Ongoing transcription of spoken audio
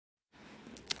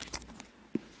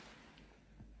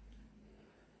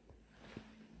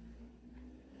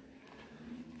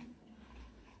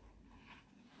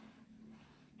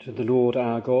To the Lord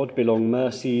our God belong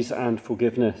mercies and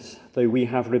forgiveness. Though we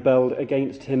have rebelled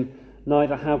against him,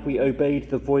 neither have we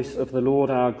obeyed the voice of the Lord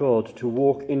our God to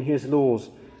walk in his laws,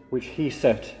 which he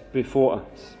set before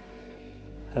us.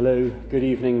 Hello, good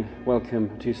evening,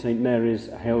 welcome to St Mary's,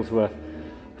 Halesworth,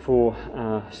 for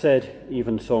our said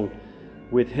Evensong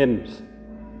with hymns.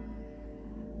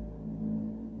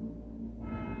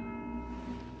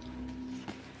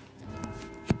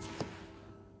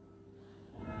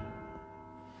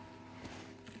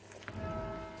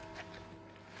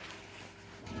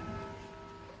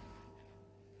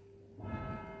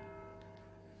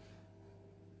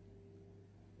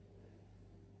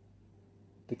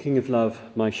 The King of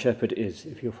Love, my shepherd is,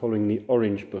 if you're following the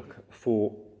Orange Book,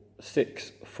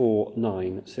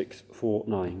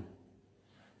 649.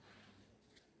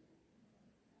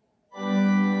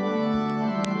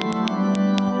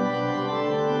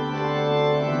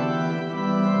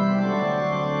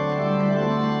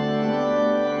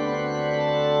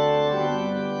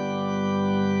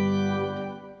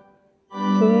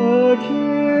 The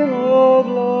King of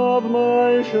Love,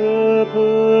 my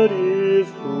shepherd is,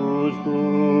 whose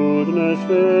goodness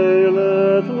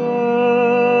faileth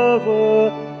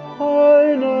never.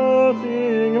 I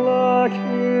nothing lack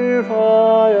if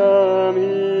I am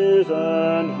his,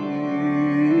 and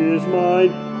he is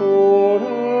mine forever.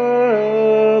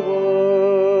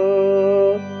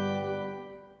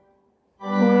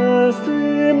 Where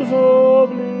streams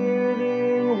of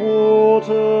living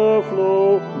water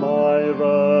flow, my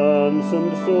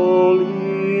ransomed soul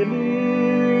he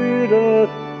leadeth,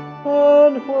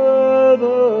 and where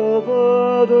the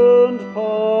verdant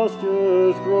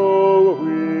pastures grow,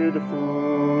 with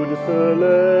food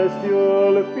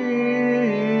celestial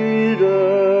feedeth.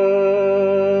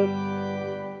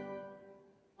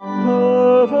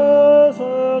 Perverse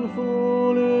and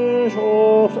foolish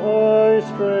oft I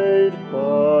strayed,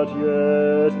 but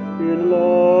yet in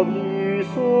love he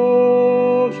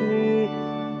sought me,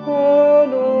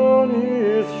 and on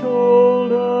his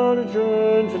shoulder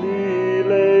gently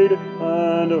laid,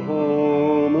 and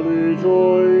home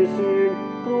rejoicing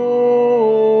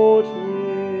brought me.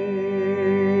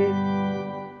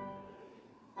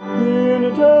 In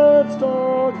death's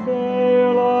dark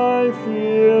vale I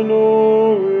fear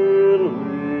no ill,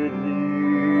 with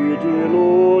thee, dear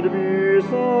Lord,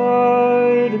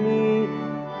 beside me.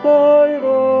 Thy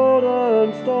rod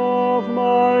and staff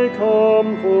my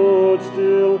comfort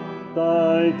still,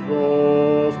 thy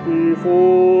cross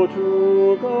before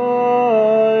to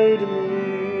guide me.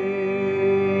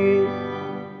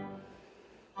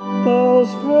 Thou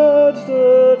spreadst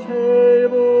a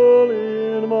table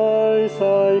in my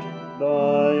sight,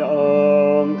 thy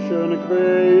unction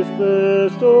grace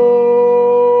bestoweth,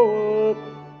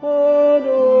 and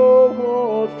oh,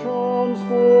 what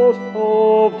transport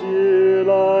of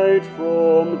delight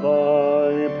from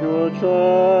thy pure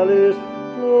chalice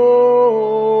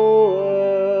floweth.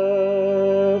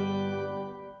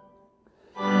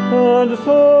 And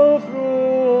so through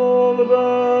all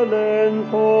the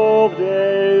length of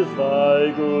days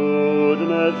thy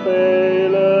goodness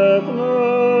faileth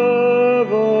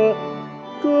never.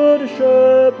 Good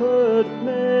Shepherd,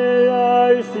 may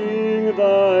I sing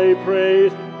thy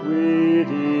praise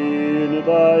within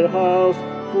thy house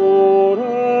forever.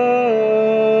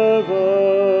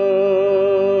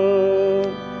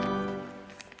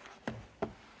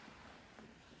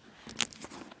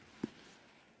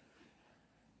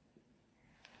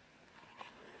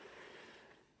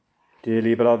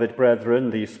 Dearly beloved brethren,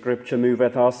 the Scripture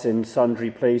moveth us in sundry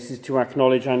places to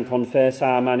acknowledge and confess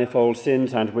our manifold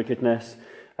sins and wickedness,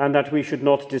 and that we should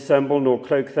not dissemble nor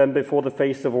cloak them before the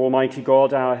face of Almighty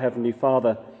God, our Heavenly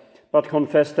Father, but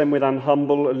confess them with an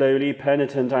humble, lowly,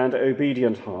 penitent, and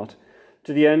obedient heart,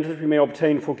 to the end that we may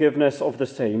obtain forgiveness of the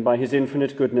same by his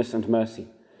infinite goodness and mercy.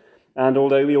 And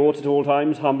although we ought at all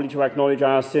times humbly to acknowledge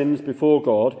our sins before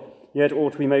God, yet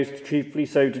ought we most chiefly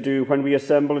so to do when we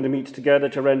assemble and meet together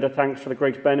to render thanks for the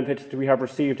great benefits that we have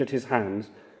received at his hands,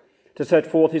 to set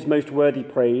forth his most worthy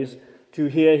praise, to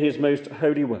hear his most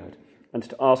holy word, and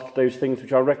to ask those things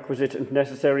which are requisite and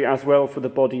necessary as well for the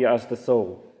body as the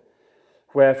soul.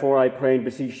 Wherefore I pray and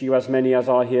beseech you, as many as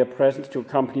are here present, to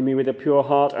accompany me with a pure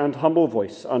heart and humble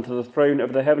voice unto the throne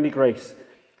of the heavenly grace,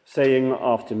 saying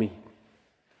after me,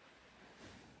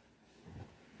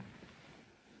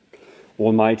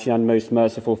 Almighty and most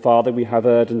merciful Father, we have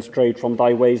erred and strayed from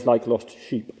thy ways like lost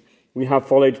sheep. We have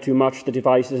followed too much the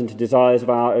devices and desires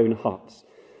of our own hearts.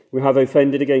 We have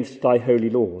offended against thy holy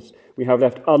laws. We have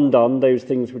left undone those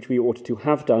things which we ought to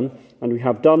have done, and we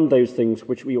have done those things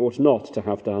which we ought not to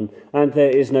have done, and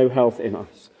there is no health in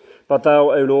us. But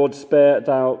thou, O Lord, spare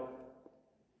thou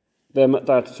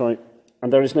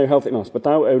and there is no health in us. But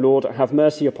thou, O Lord, have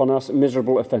mercy upon us,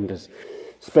 miserable offenders.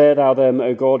 Spare thou them,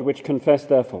 O God, which confess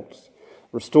their faults.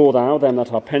 Restore thou them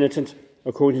that are penitent,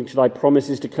 according to thy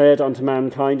promises declared unto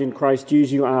mankind in Christ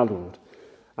Jesus our Lord.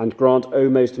 And grant, O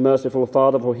most merciful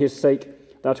Father, for his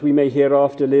sake, that we may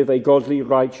hereafter live a godly,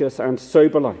 righteous, and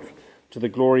sober life, to the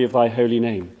glory of thy holy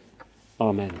name.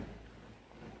 Amen.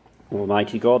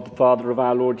 Almighty God, the Father of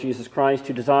our Lord Jesus Christ,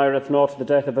 who desireth not the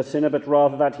death of a sinner, but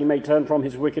rather that he may turn from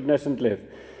his wickedness and live,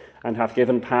 and hath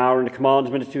given power and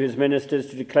commandment to his ministers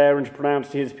to declare and to pronounce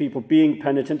to his people, being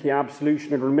penitent, the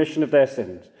absolution and remission of their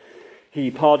sins.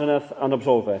 He pardoneth and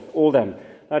absolveth all them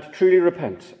that truly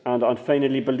repent and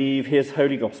unfeignedly believe his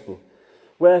holy gospel.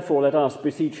 Wherefore let us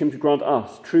beseech him to grant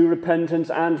us true repentance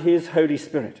and his Holy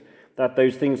Spirit, that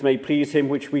those things may please him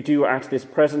which we do at this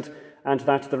present, and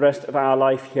that the rest of our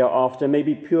life hereafter may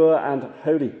be pure and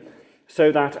holy,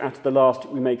 so that at the last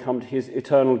we may come to his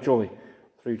eternal joy,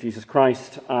 through Jesus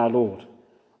Christ our Lord.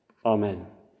 Amen.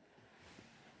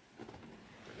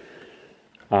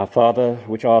 Our Father,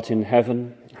 which art in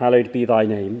heaven, hallowed be thy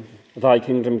name. Thy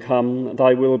kingdom come,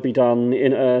 thy will be done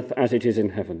in earth as it is in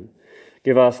heaven.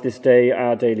 Give us this day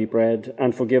our daily bread,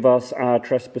 and forgive us our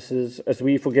trespasses, as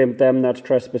we forgive them that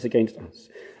trespass against us.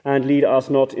 And lead us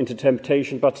not into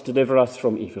temptation, but deliver us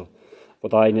from evil. For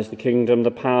thine is the kingdom,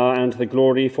 the power, and the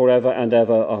glory, for ever and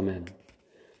ever. Amen.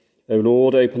 O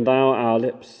Lord, open thou our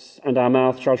lips, and our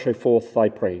mouth shall show forth thy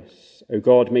praise. O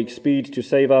God, make speed to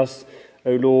save us.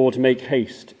 O Lord, make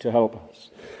haste to help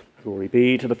us. Glory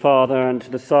be to the Father, and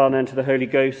to the Son, and to the Holy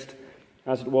Ghost,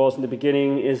 as it was in the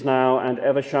beginning, is now, and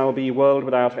ever shall be, world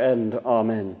without end.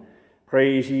 Amen.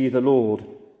 Praise ye the Lord.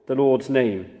 The Lord's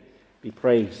name be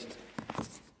praised.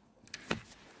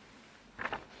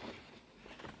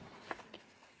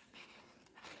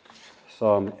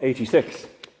 Psalm 86,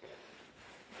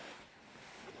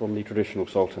 from the traditional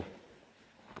Psalter.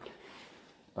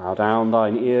 Bow down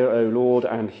thine ear, O Lord,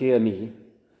 and hear me,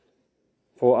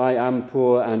 for I am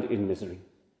poor and in misery.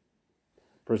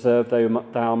 Preserve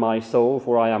thou my soul,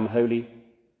 for I am holy.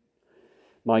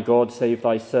 My God, save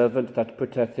thy servant that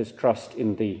putteth his trust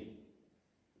in thee.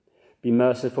 Be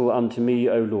merciful unto me,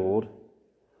 O Lord,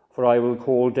 for I will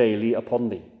call daily upon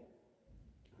thee.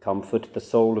 Comfort the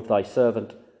soul of thy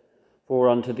servant, for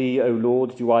unto thee, O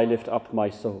Lord, do I lift up my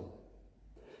soul.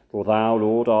 For thou,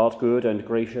 Lord, art good and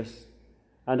gracious,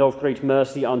 and of great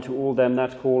mercy unto all them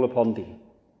that call upon thee.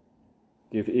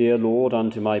 Give ear, Lord,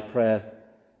 unto my prayer,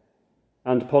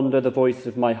 and ponder the voice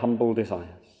of my humble desires.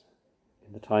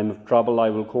 In the time of trouble I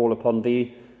will call upon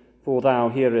thee, for thou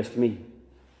hearest me.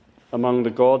 Among the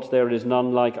gods there is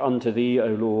none like unto thee, O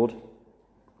Lord.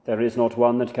 There is not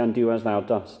one that can do as thou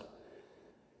dost.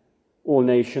 All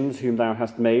nations whom thou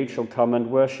hast made shall come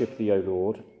and worship thee, O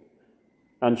Lord,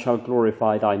 and shall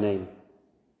glorify thy name.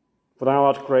 For thou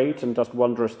art great and dost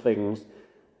wondrous things.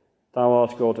 Thou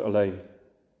art God alone.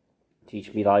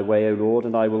 Teach me thy way, O Lord,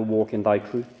 and I will walk in thy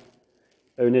truth.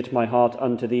 O knit my heart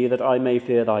unto thee, that I may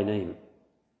fear thy name.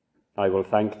 I will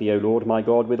thank thee, O Lord, my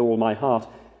God, with all my heart,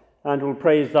 and will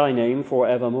praise thy name for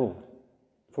evermore.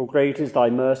 For great is thy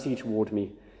mercy toward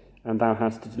me, and thou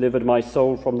hast delivered my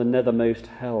soul from the nethermost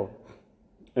hell.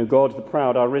 O God, the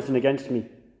proud are risen against me,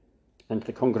 and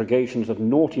the congregations of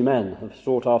naughty men have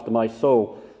sought after my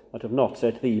soul, but have not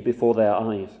set thee before their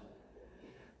eyes.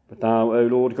 But thou, O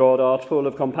Lord God, art full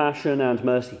of compassion and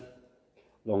mercy,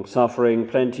 long-suffering,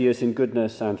 plenteous in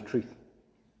goodness and truth.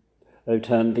 O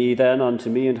turn thee then unto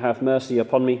me, and have mercy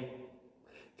upon me.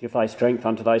 Give thy strength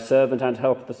unto thy servant, and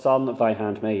help the son of thy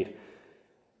handmaid.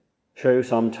 Show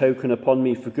some token upon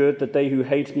me for good, that they who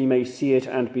hate me may see it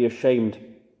and be ashamed.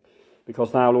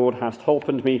 Because thou, Lord, hast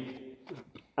holpen me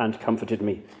and comforted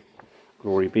me.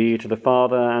 Glory be to the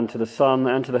Father, and to the Son,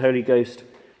 and to the Holy Ghost,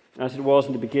 as it was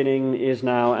in the beginning, is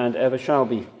now, and ever shall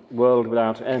be, world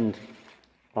without end.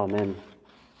 Amen.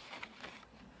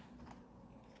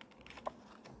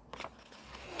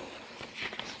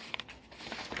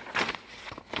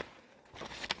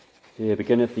 Here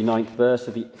beginneth the 9th verse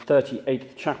of the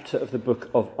 38th chapter of the book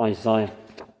of Isaiah.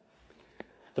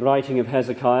 The writing of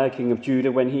Hezekiah, king of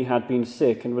Judah, when he had been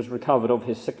sick and was recovered of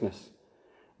his sickness.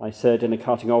 I said, in the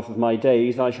cutting off of my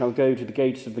days, I shall go to the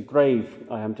gates of the grave.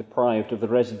 I am deprived of the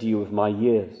residue of my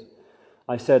years.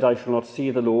 I said, I shall not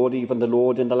see the Lord, even the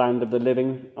Lord in the land of the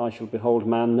living. I shall behold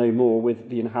man no more with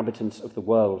the inhabitants of the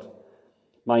world.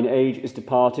 Mine age is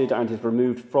departed, and is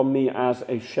removed from me as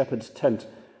a shepherd's tent.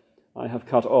 I have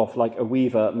cut off like a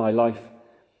weaver my life.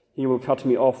 He will cut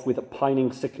me off with a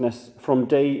pining sickness. From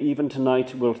day even to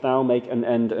night wilt thou make an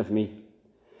end of me.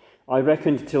 I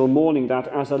reckoned till morning that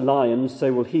as a lion,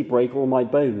 so will he break all my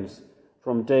bones.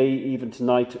 From day even to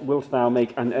night wilt thou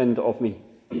make an end of me.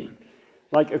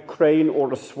 Like a crane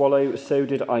or a swallow, so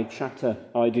did I chatter.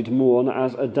 I did mourn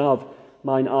as a dove.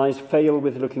 Mine eyes fail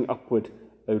with looking upward.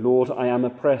 O Lord, I am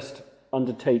oppressed.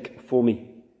 Undertake for me.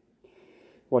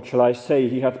 What shall I say?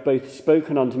 He hath both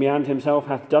spoken unto me, and himself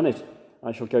hath done it.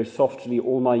 I shall go softly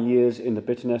all my years in the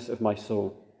bitterness of my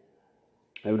soul.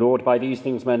 O Lord, by these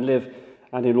things men live,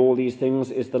 and in all these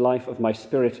things is the life of my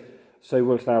spirit. So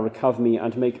wilt thou recover me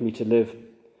and make me to live.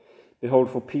 Behold,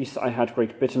 for peace I had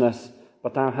great bitterness,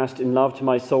 but thou hast in love to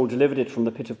my soul delivered it from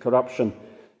the pit of corruption,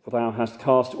 for thou hast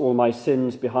cast all my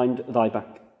sins behind thy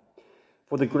back.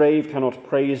 For the grave cannot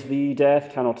praise thee,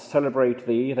 death cannot celebrate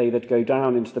thee, they that go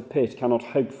down into the pit cannot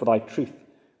hope for thy truth.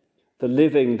 The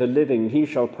living, he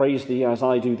shall praise thee as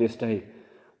I do this day.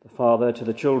 The Father to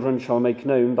the children shall make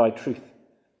known thy truth.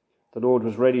 The Lord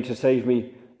was ready to save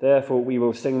me. Therefore we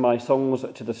will sing my songs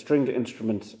to the stringed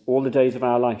instruments all the days of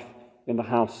our life in the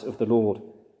house of the Lord.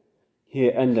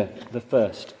 Here endeth the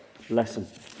first lesson.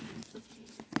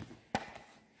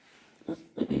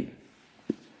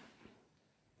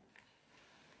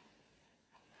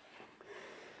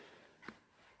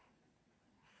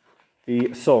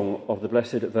 The Song of the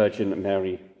Blessed Virgin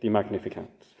Mary, the Magnificat.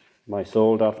 My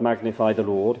soul doth magnify the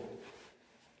Lord,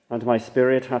 and my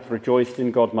spirit hath rejoiced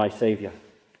in God my Saviour.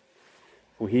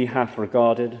 For he hath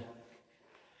regarded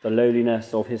the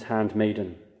lowliness of his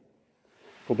handmaiden.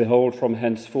 For behold, from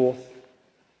henceforth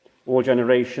all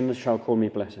generations shall call me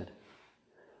blessed.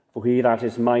 For he that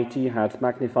is mighty hath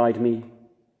magnified me,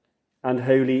 and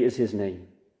holy is his name.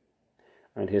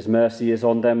 And his mercy is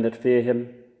on them that fear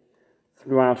him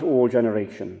throughout all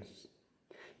generations.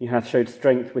 He hath showed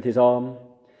strength with his arm.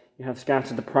 He hath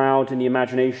scattered the proud in the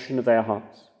imagination of their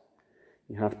hearts.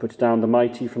 He hath put down the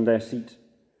mighty from their seat,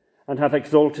 and hath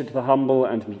exalted the humble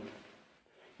and meek.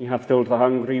 He hath filled the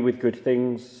hungry with good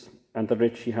things, and the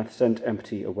rich he hath sent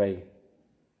empty away.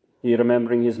 He,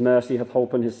 remembering his mercy, hath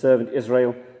holpen his servant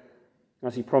Israel,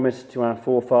 as he promised to our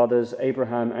forefathers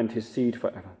Abraham and his seed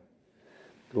forever.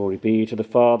 Glory be to the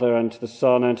Father, and to the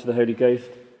Son, and to the Holy Ghost,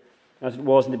 as it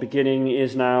was in the beginning,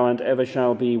 is now, and ever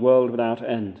shall be, world without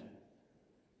end.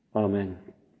 Amen.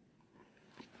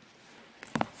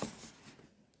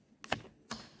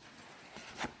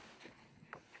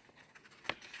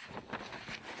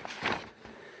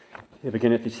 We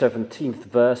begin at the 17th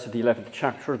verse of the 11th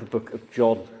chapter of the book of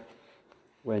John.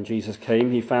 When Jesus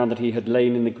came, he found that he had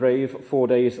lain in the grave 4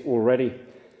 days already.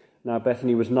 Now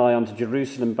Bethany was nigh unto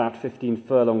Jerusalem, about 15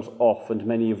 furlongs off, and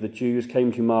many of the Jews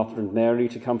came to Martha and Mary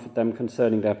to comfort them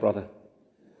concerning their brother.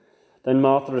 Then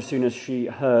Martha, as soon as she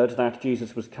heard that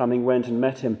Jesus was coming, went and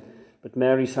met him, but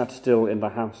Mary sat still in the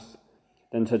house.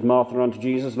 Then said Martha unto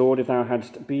Jesus, Lord, if thou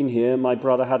hadst been here, my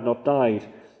brother had not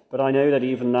died. But I know that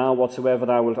even now whatsoever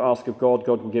thou wilt ask of God,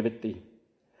 God will give it thee.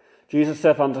 Jesus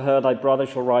saith unto her, Thy brother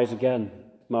shall rise again.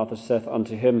 Martha saith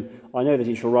unto him, I know that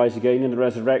he shall rise again in the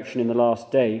resurrection in the last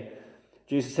day.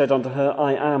 Jesus said unto her,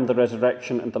 I am the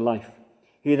resurrection and the life.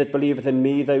 He that believeth in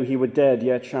me, though he were dead,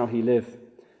 yet shall he live.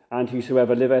 And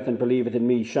whosoever liveth and believeth in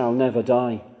me shall never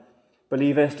die.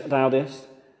 Believest thou this?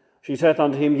 She saith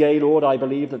unto him, Yea, Lord, I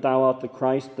believe that thou art the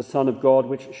Christ, the Son of God,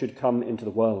 which should come into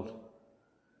the world.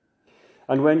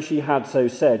 And when she had so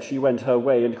said, she went her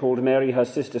way, and called Mary her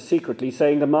sister secretly,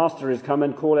 saying, The Master is come,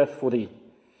 and calleth for thee.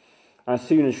 As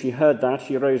soon as she heard that,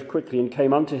 she arose quickly and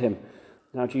came unto him.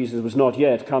 Now Jesus was not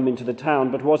yet come into the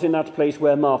town, but was in that place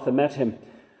where Martha met him.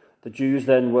 The Jews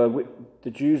then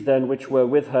which were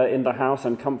with her in the house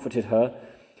and comforted her,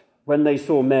 when they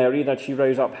saw Mary, that she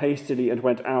rose up hastily and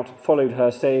went out, followed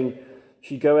her, saying,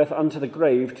 She goeth unto the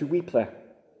grave to weep there.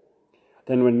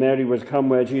 Then when Mary was come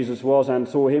where Jesus was, and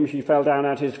saw him, she fell down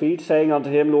at his feet, saying unto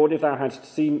him, Lord, if thou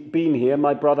hadst been here,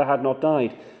 my brother had not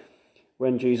died.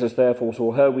 When Jesus therefore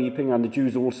saw her weeping, and the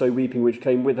Jews also weeping which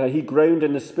came with her, he groaned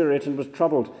in the spirit and was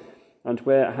troubled, and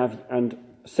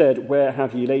said, Where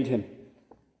have ye laid him?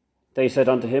 They said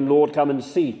unto him, Lord, come and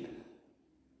see.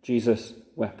 Jesus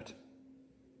wept.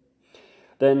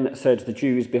 Then said the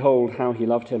Jews, Behold, how he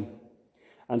loved him.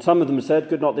 And some of them said,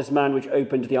 Could not this man which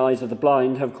opened the eyes of the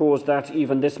blind have caused that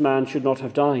even this man should not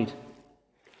have died?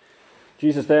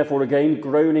 Jesus therefore again,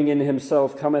 groaning in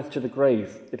himself, cometh to the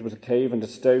grave. It was a cave, and a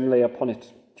stone lay upon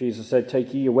it. Jesus said,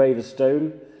 Take ye away the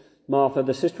stone. Martha,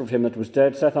 the sister of him that was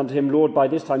dead, saith unto him, Lord, by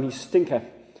this time he stinketh,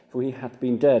 for he hath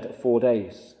been dead 4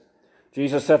 days.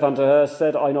 Jesus saith unto her,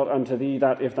 Said I not unto thee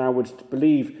that if thou wouldst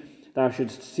believe, thou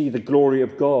shouldst see the glory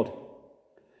of God?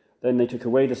 Then they took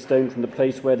away the stone from the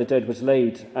place where the dead was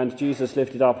laid, and Jesus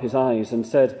lifted up his eyes and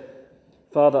said,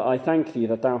 Father, I thank thee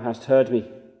that thou hast heard me,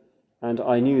 and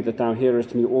I knew that thou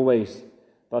hearest me always.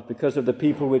 But because of the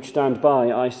people which stand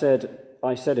by, I said,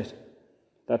 I said it,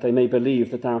 that they may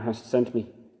believe that thou hast sent me.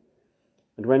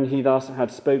 And when he thus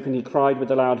had spoken, he cried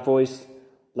with a loud voice,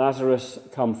 Lazarus,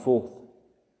 come forth.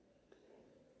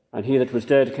 And he that was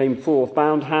dead came forth,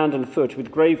 bound hand and foot with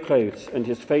grave clothes, and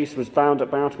his face was bound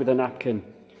about with a napkin.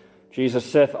 Jesus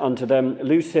saith unto them,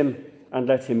 Loose him, and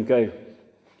let him go.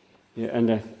 Here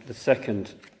endeth the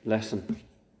second lesson.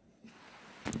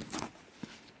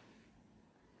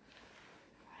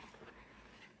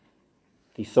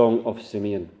 The Song of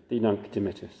Simeon, the Nunc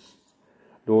Dimittis.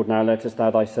 Lord, now lettest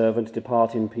thou thy servant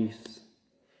depart in peace,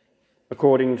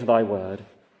 according to thy word.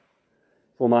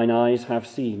 For mine eyes have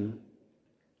seen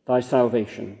thy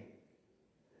salvation,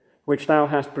 which thou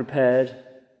hast prepared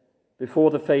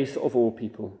before the face of all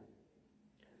people,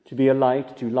 to be a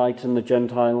light to lighten the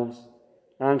Gentiles,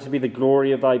 and to be the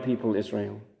glory of thy people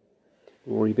Israel.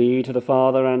 Glory be to the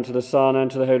Father, and to the Son,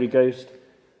 and to the Holy Ghost,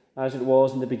 as it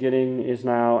was in the beginning, is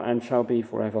now, and shall be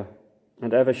forever,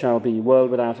 and ever shall be, world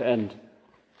without end.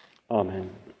 Amen.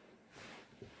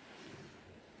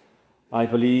 I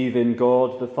believe in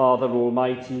God, the Father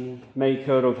Almighty,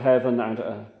 maker of heaven and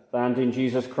earth, and in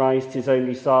Jesus Christ, his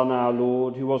only Son, our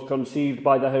Lord, who was conceived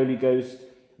by the Holy Ghost,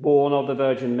 born of the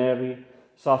Virgin Mary,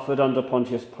 suffered under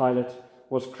Pontius Pilate,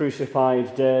 was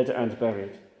crucified, dead, and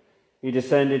buried. He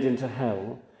descended into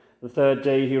hell. The third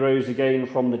day he rose again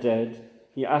from the dead.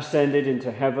 He ascended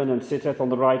into heaven and sitteth on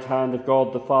the right hand of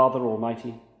God the Father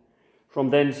Almighty. From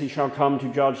thence he shall come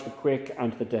to judge the quick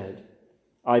and the dead.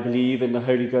 I believe in the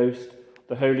Holy Ghost,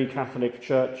 the Holy Catholic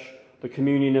Church, the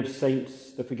communion of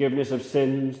saints, the forgiveness of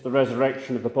sins, the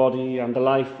resurrection of the body, and the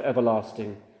life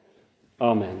everlasting.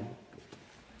 Amen.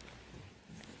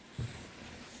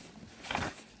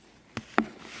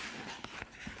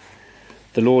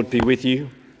 The Lord be with you,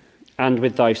 and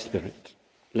with thy spirit.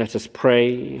 Let us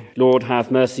pray. Lord,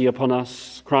 have mercy upon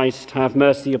us. Christ, have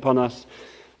mercy upon us.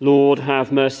 Lord,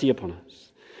 have mercy upon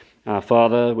us. Our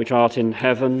Father, which art in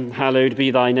heaven, hallowed be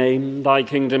thy name. Thy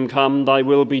kingdom come, thy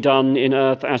will be done in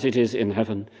earth as it is in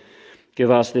heaven.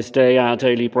 Give us this day our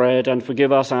daily bread, and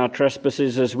forgive us our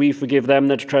trespasses as we forgive them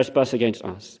that trespass against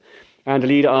us. And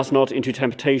lead us not into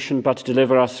temptation, but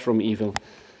deliver us from evil.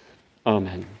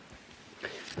 Amen.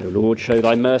 O Lord, show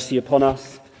thy mercy upon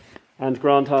us, and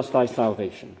grant us thy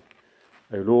salvation.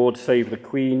 O Lord, save the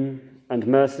Queen, and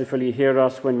mercifully hear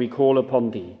us when we call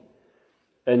upon thee.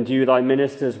 Endue thy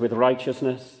ministers with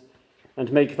righteousness,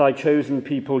 and make thy chosen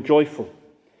people joyful.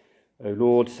 O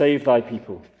Lord, save thy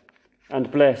people, and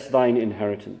bless thine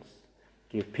inheritance.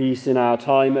 Give peace in our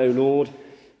time, O Lord,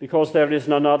 because there is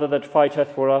none other that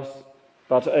fighteth for us,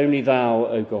 but only thou,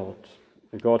 O God.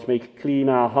 O God, make clean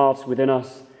our hearts within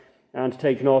us, and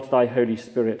take not thy Holy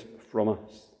Spirit from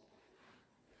us.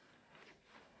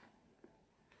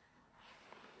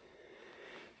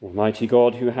 Almighty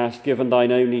God, who hast given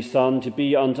thine only Son to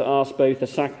be unto us both a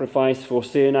sacrifice for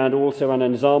sin and also an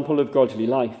example of godly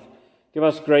life, give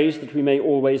us grace that we may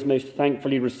always most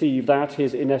thankfully receive that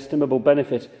his inestimable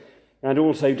benefit, and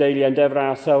also daily endeavour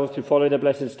ourselves to follow the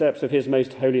blessed steps of his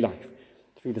most holy life.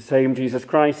 Through the same Jesus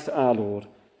Christ our Lord.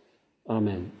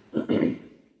 Amen.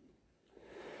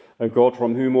 O God,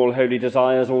 from whom all holy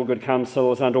desires, all good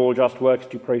counsels, and all just works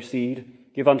do proceed,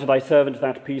 give unto thy servant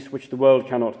that peace which the world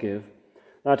cannot give,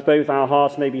 that both our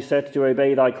hearts may be set to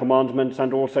obey thy commandments,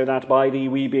 and also that by thee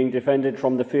we, being defended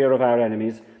from the fear of our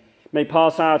enemies, may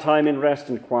pass our time in rest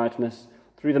and quietness,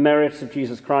 through the merits of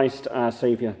Jesus Christ our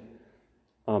Saviour.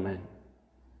 Amen.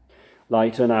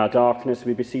 Lighten our darkness,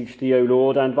 we beseech thee, O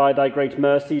Lord, and by thy great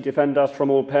mercy defend us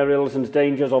from all perils and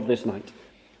dangers of this night,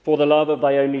 for the love of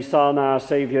thy only Son, our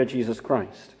Saviour, Jesus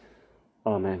Christ.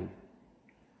 Amen.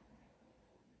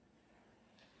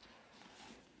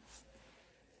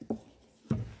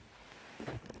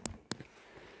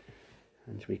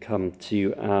 And we come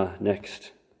to our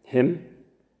next hymn.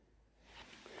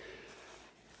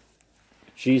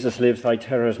 Jesus Lives, Thy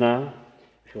Terrors Now.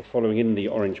 If you're following in the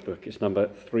Orange Book, it's number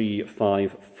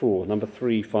 354. Number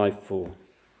 354.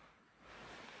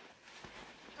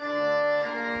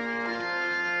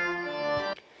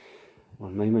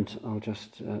 One moment, I'll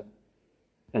just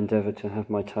endeavour to have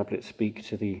my tablet speak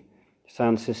to the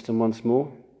sound system once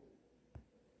more.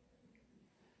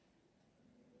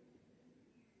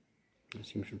 It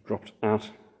seems to have dropped out.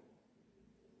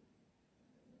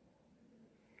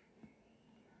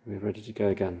 We're ready to go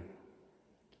again.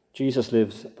 Jesus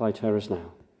Lives, Thy Terrors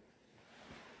Now.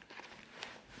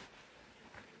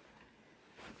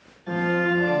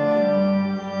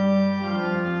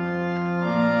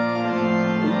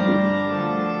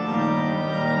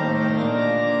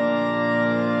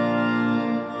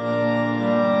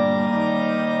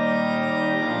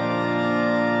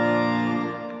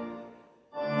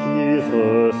 Jesus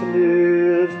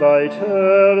thy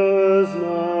terrors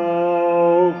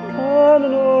now can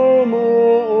no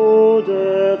more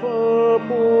death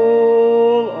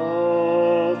appall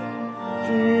us.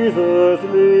 Jesus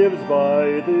lives, by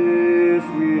this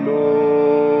we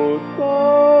know.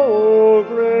 Thou, O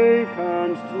grave,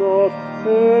 canst not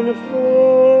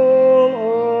enthrall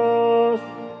us.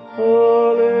 Alleluia.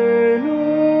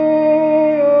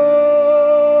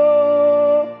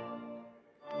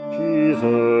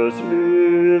 Jesus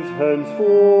lives,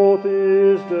 henceforth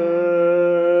is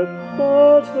death,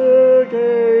 but the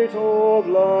gate of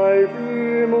life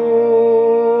immortal.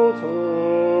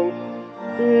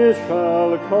 This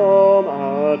shall come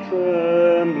our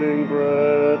trembling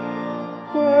breath,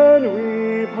 when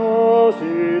we pass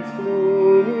its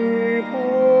gloomy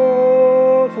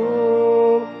portal.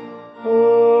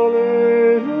 Alleluia.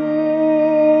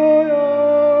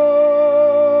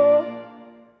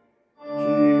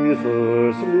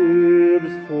 Jesus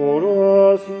lives, for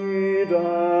us he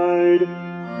died,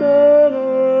 then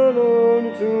alone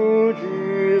to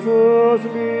Jesus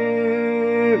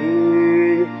living,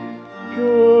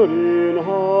 pure in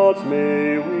heart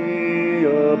may we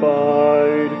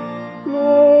abide.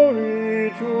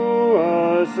 Glory to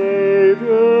our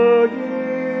Saviour giving.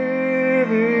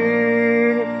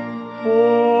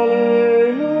 Alleluia.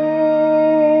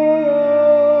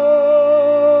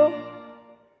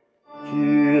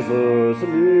 Jesus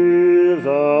lives,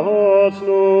 our hearts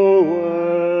know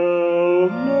well,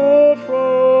 not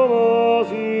from us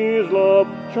his love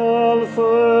shall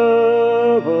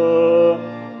sever.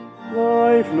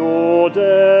 Life nor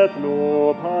death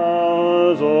nor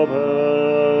powers of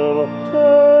hell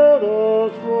tear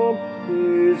us from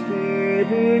his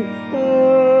keeping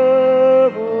ever.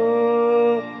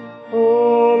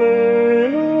 Alleluia.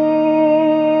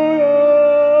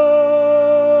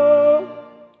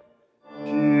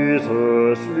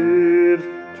 Jesus lives,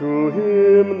 to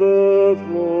him the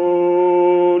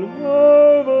throne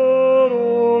over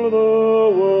all the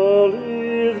world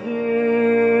is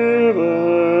given.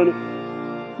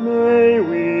 May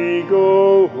we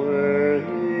go where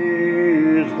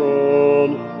he is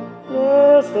gone,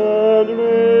 rest and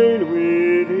reign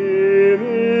with him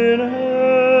in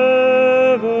heaven.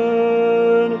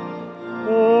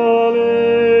 Alleluia.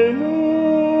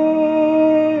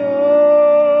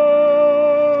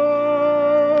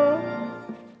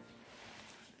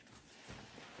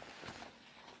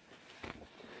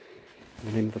 In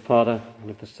the name of the Father, and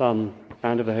of the Son,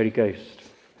 and of the Holy Ghost.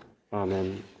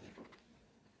 Amen.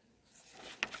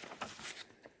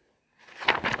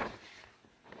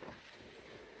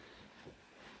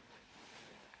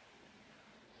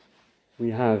 We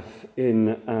have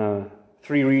in our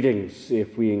three readings,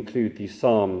 if we include the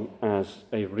psalm as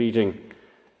a reading,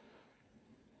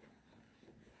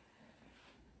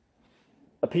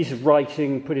 a piece of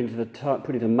writing put into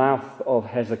the mouth of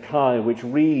Hezekiah, which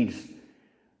reads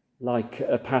like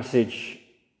a passage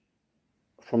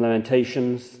from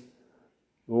Lamentations,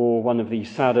 or one of the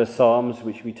sadder psalms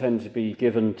which we tend to be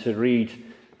given to read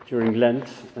during Lent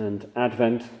and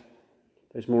Advent,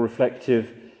 those more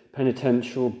reflective,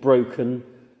 penitential, broken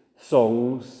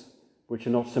songs, which are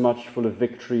not so much full of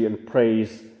victory and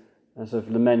praise as of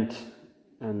lament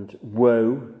and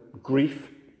woe, grief.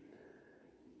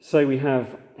 So we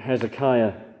have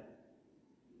Hezekiah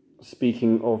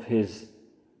speaking of his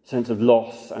sense of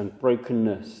loss and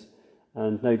brokenness,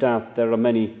 and no doubt there are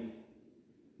many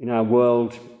in our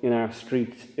world, in our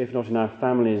street, if not in our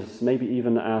families, maybe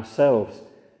even ourselves,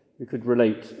 who could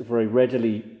relate very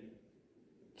readily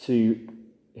to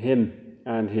him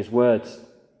and his words.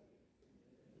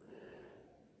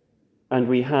 And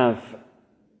we have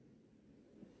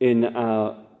in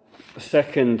our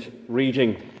second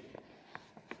reading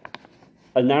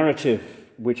a narrative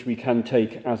which we can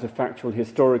take as a factual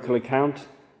historical account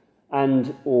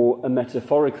and or a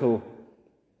metaphorical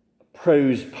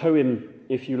prose poem,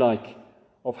 if you like,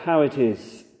 of how it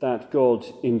is that God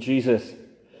in Jesus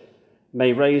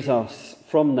may raise us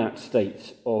from that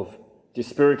state of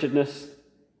dispiritedness,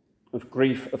 of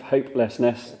grief, of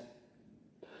hopelessness,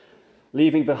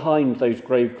 leaving behind those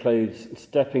grave clothes and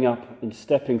stepping up and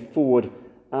stepping forward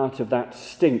out of that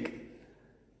stink.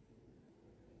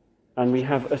 And we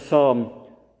have a psalm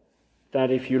that,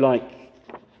 if you like,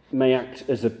 may act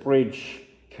as a bridge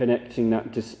connecting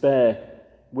that despair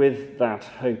with that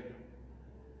hope.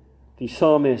 The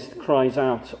psalmist cries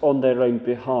out on their own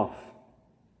behalf,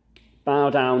 "Bow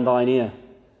down thine ear,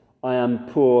 I am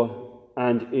poor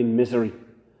and in misery.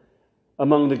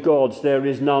 Among the gods there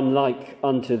is none like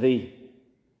unto thee,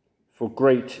 for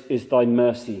great is thy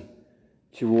mercy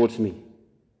towards me."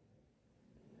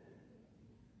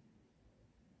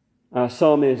 Our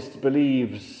psalmist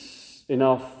believes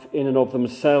enough in and of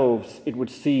themselves, it would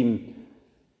seem,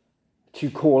 to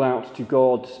call out to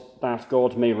God that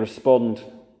God may respond.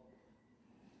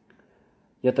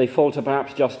 Yet they falter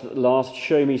perhaps just at the last.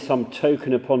 Show me some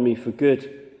token upon me for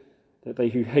good, that they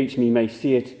who hate me may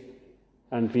see it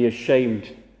and be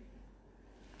ashamed.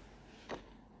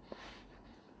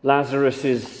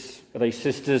 Lazarus's, are they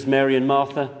sisters, Mary and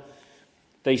Martha?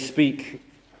 They speak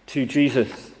to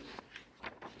Jesus.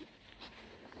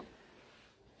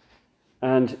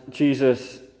 And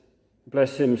Jesus,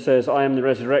 bless him, says, I am the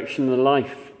resurrection and the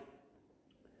life.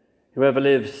 Whoever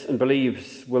lives and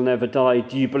believes will never die.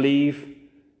 Do you believe?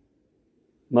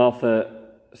 Martha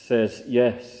says,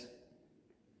 yes.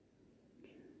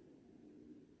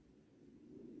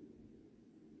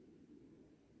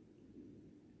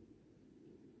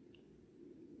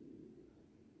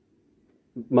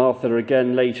 Martha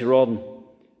again later on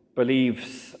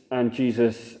believes, and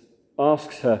Jesus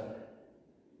asks her,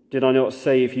 did I not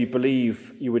say if you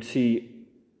believe you would see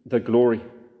the glory?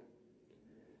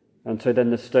 And so then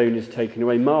the stone is taken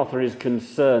away. Martha is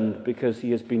concerned because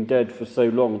he has been dead for so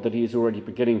long that he is already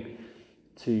beginning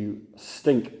to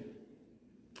stink,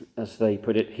 as they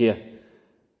put it here,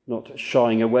 not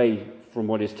shying away from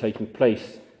what is taking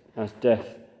place as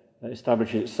death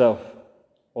establishes itself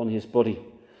on his body.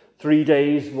 3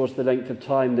 days was the length of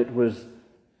time that was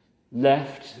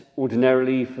left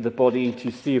ordinarily for the body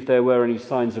to see if there were any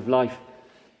signs of life.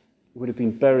 It would have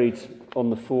been buried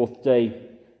on the 4th day,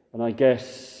 and I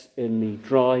guess in the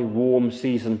dry, warm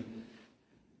season,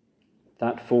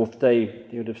 that 4th day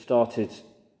he would have started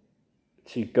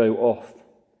to go off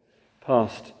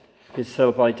past his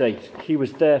sell-by date. He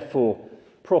was therefore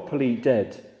properly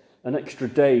dead. An extra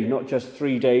day, not just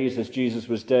 3 days as Jesus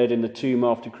was dead in the tomb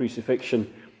after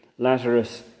crucifixion.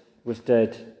 Lazarus was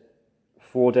dead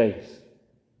 4 days.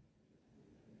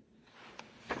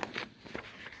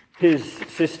 His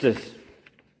sisters,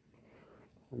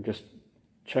 I'm just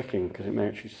checking because it may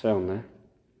actually sound there.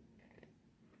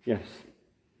 Yes,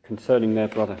 concerning their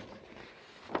brother.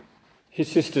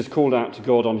 His sisters called out to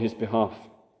God on his behalf.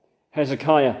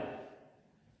 Hezekiah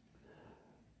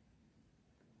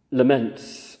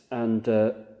laments and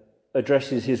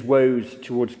addresses his woes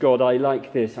towards God. I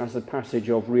like this as a passage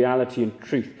of reality and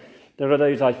truth. There are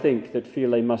those, I think, that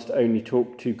feel they must only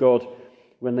talk to God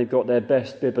when they've got their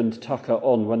best bib and tucker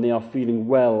on, when they are feeling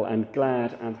well and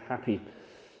glad and happy.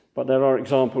 But there are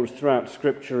examples throughout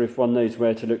Scripture if one knows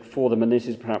where to look for them, and this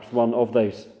is perhaps one of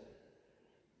those.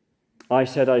 I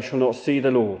said, I shall not see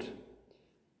the Lord.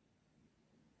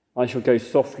 I shall go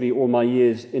softly all my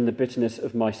years in the bitterness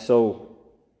of my soul.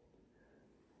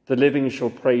 The living shall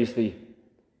praise thee.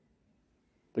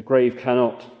 The grave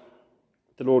cannot.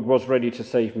 The Lord was ready to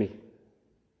save me.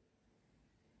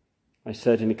 I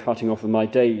said, in the cutting off of my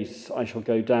days, I shall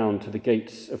go down to the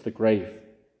gates of the grave.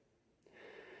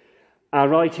 Our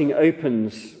reading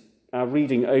opens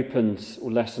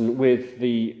or lesson with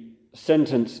the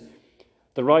sentence,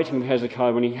 the writing of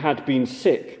Hezekiah when he had been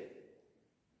sick,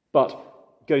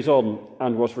 but goes on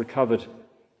and was recovered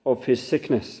of his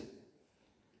sickness.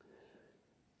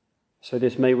 So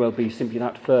this may well be simply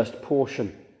that first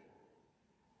portion.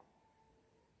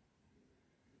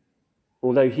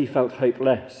 Although he felt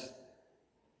hopeless,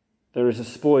 there is a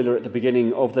spoiler at the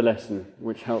beginning of the lesson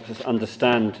which helps us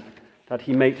understand that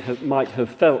he might have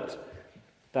felt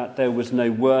that there was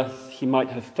no worth. He might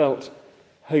have felt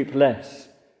hopeless,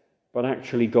 but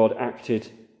actually God acted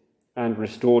and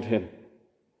restored him.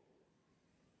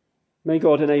 May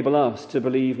God enable us to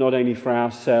believe not only for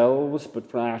ourselves, but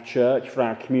for our church, for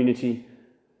our community,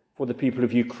 for the people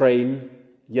of Ukraine,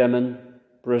 Yemen,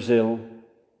 Brazil,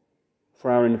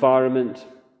 for our environment,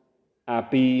 our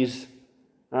bees,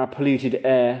 our polluted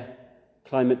air,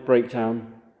 climate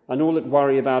breakdown, and all that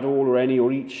worry about all or any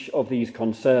or each of these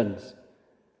concerns.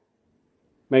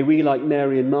 May we, like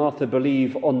Mary and Martha,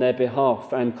 believe on their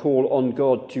behalf and call on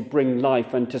God to bring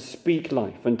life and to speak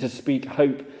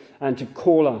hope and to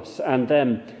call us and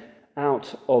them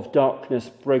out of darkness,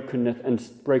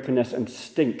 brokenness and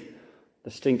stink, the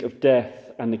stink of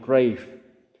death and the grave,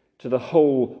 to the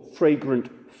whole fragrant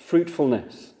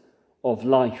fruitfulness of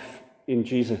life in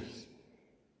Jesus.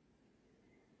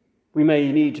 We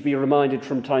may need to be reminded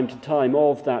from time to time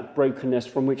of that brokenness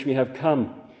from which we have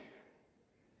come,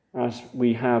 as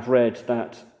we have read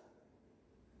that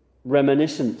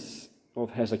reminiscence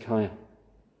of Hezekiah.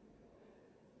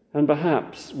 And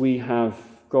perhaps we have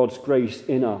God's grace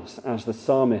in us as the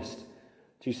psalmist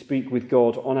to speak with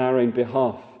God on our own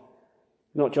behalf.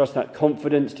 Not just that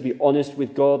confidence to be honest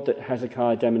with God that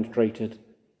Hezekiah demonstrated,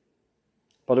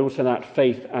 but also that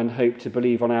faith and hope to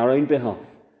believe on our own behalf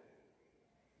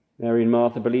Mary and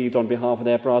Martha believed on behalf of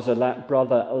their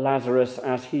brother Lazarus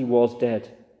as he was dead.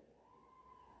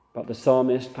 But the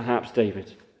psalmist, perhaps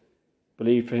David,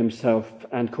 believed for himself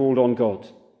and called on God,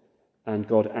 and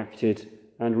God acted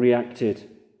and reacted,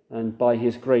 and by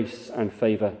his grace and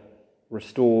favour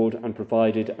restored and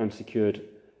provided and secured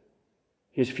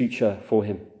his future for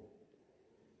him.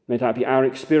 May that be our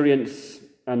experience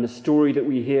and the story that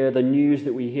we hear, the news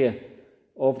that we hear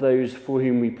of those for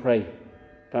whom we pray,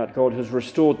 that God has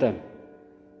restored them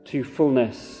to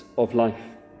fullness of life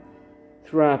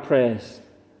through our prayers,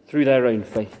 through their own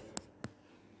faith.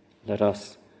 Let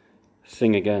us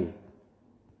sing again.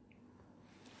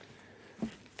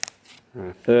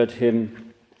 Our third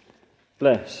hymn,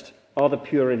 Blessed Are the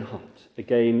Pure in Heart,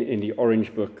 again in the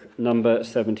Orange Book, number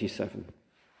 77.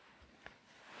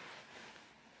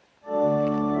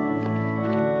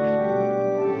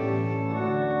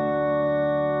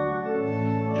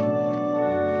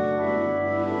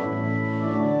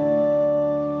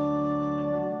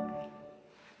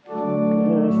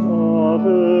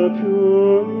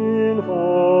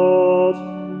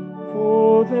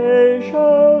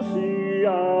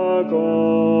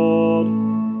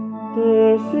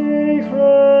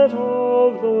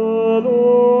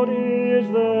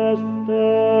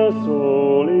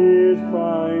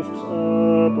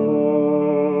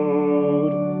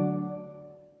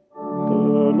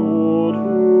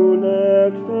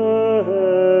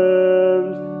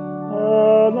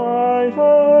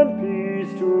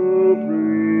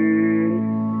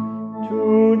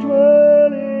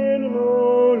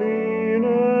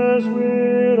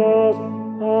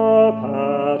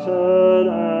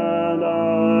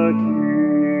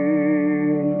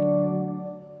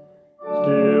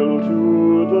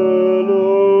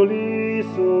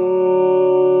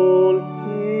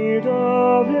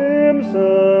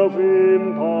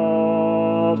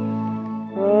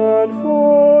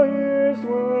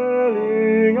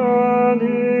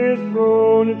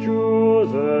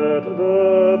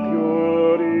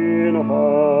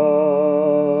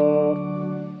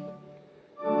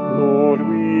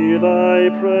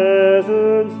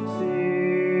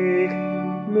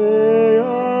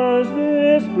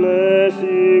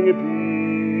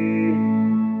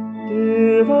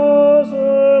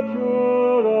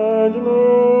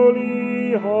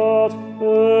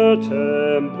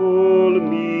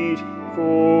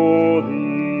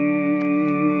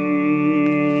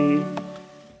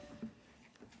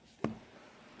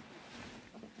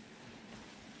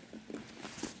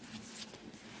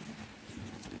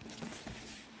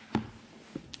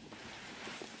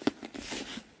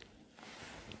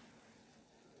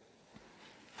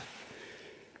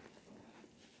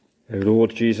 O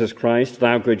Lord Jesus Christ,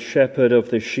 thou good shepherd of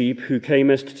the sheep, who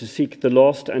camest to seek the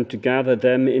lost and to gather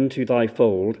them into thy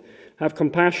fold, have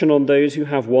compassion on those who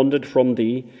have wandered from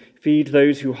thee, feed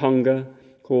those who hunger,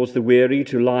 cause the weary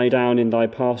to lie down in thy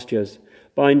pastures,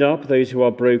 bind up those who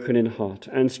are broken in heart,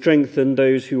 and strengthen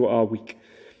those who are weak.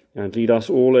 And lead us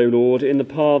all, O Lord, in the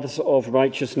paths of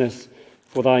righteousness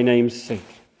for thy name's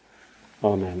sake.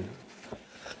 Amen.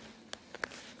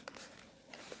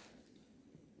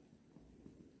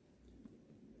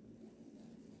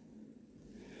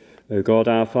 O God,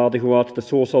 our Father, who art the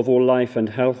source of all life and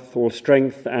health, all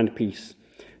strength and peace,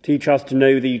 teach us to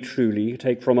know thee truly.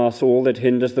 Take from us all that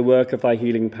hinders the work of thy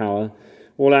healing power,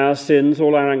 all our sins,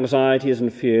 all our anxieties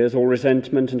and fears, all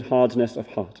resentment and hardness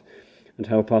of heart, and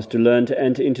help us to learn to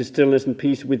enter into stillness and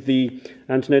peace with thee,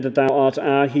 and to know that thou art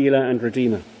our healer and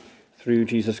redeemer, through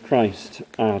Jesus Christ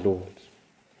our Lord.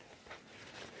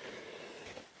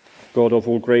 God of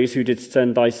all grace, who didst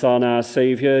send thy Son, our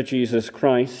Saviour, Jesus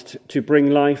Christ, to bring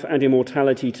life and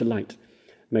immortality to light,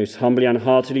 most humbly and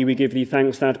heartily we give thee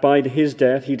thanks that by his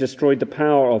death he destroyed the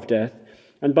power of death,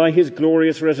 and by his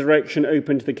glorious resurrection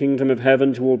opened the kingdom of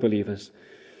heaven to all believers.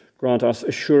 Grant us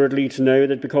assuredly to know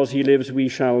that because he lives we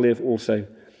shall live also,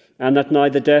 and that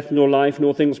neither death nor life,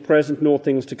 nor things present nor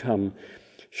things to come,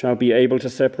 shall be able to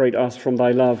separate us from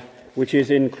thy love, which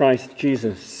is in Christ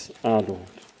Jesus our Lord.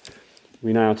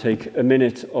 We now take a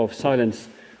minute of silence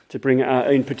to bring our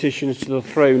own petitions to the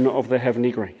throne of the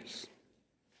heavenly grace.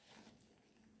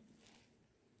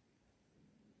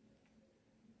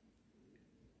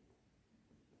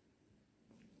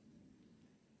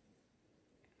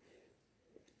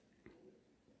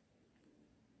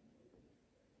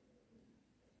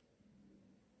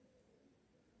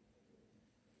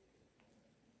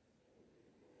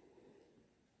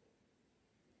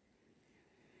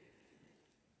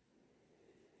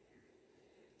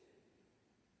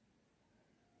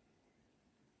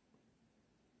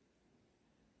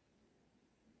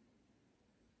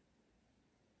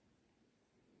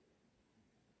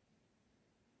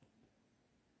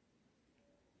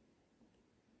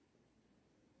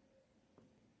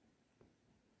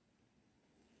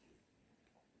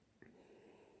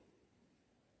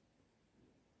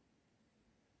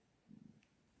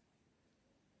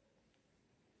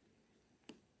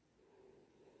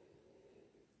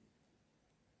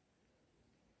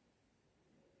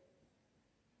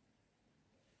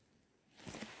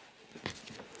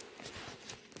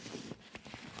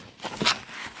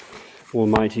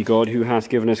 Almighty God, who hast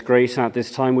given us grace at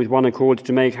this time with one accord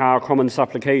to make our common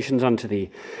supplications unto thee,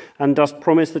 and dost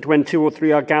promise that when 2 or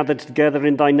 3 are gathered together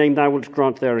in thy name, thou wilt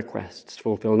grant their requests.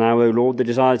 Fulfill now, O Lord, the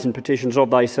desires and petitions of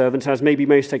thy servants, as may be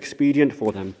most expedient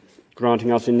for them,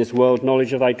 granting us in this world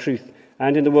knowledge of thy truth,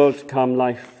 and in the world to come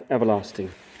life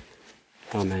everlasting.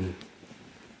 Amen.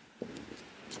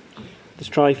 The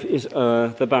strife is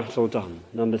the battle done.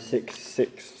 Number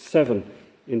 667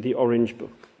 in the Orange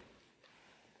Book.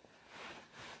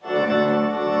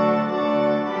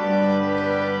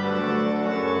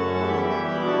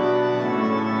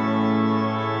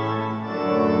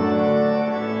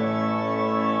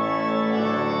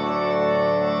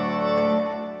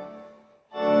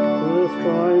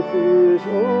 Is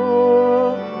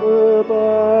o'er, the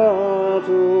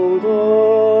battle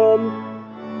done.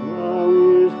 Now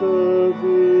is the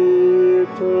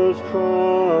victor's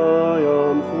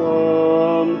triumph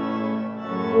won.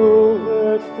 Oh,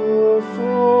 let the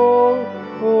song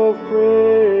of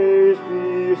praise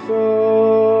be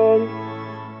sung.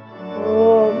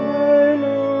 Alleluia.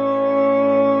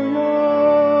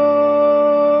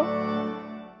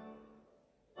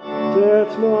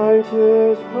 Death's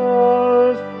mightiest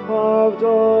powers have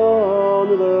done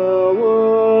their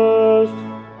worst,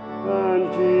 and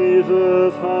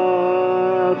Jesus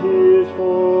hath his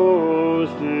foes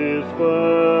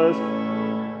dispersed.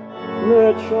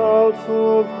 Let shouts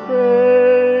of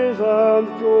praise and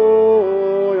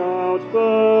joy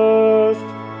outburst.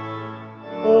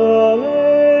 Alleluia.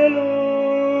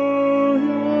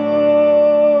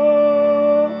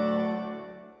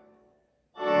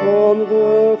 On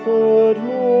the third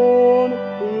morn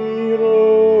he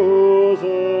rose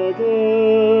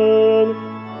again,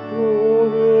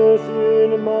 glorious in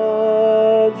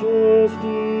majesty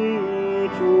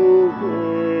to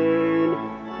reign.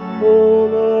 Oh,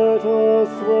 let us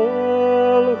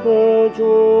swell the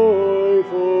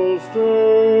joyful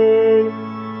strain.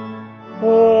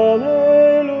 Alleluia.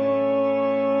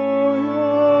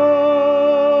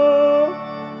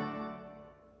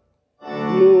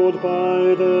 Lord,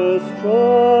 by the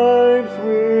stripes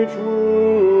which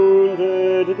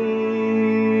wounded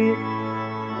thee,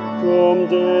 from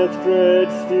death's dread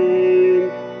sting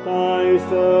thy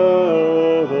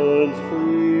servants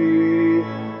free,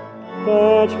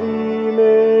 that we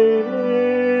may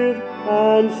live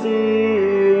and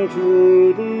sing to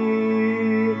thee.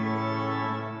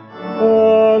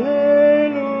 Alleluia.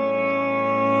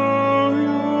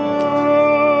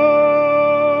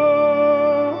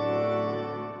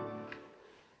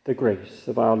 The grace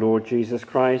of our Lord Jesus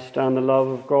Christ, and the love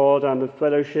of God, and the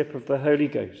fellowship of the Holy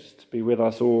Ghost be with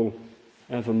us all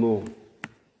evermore.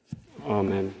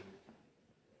 Amen.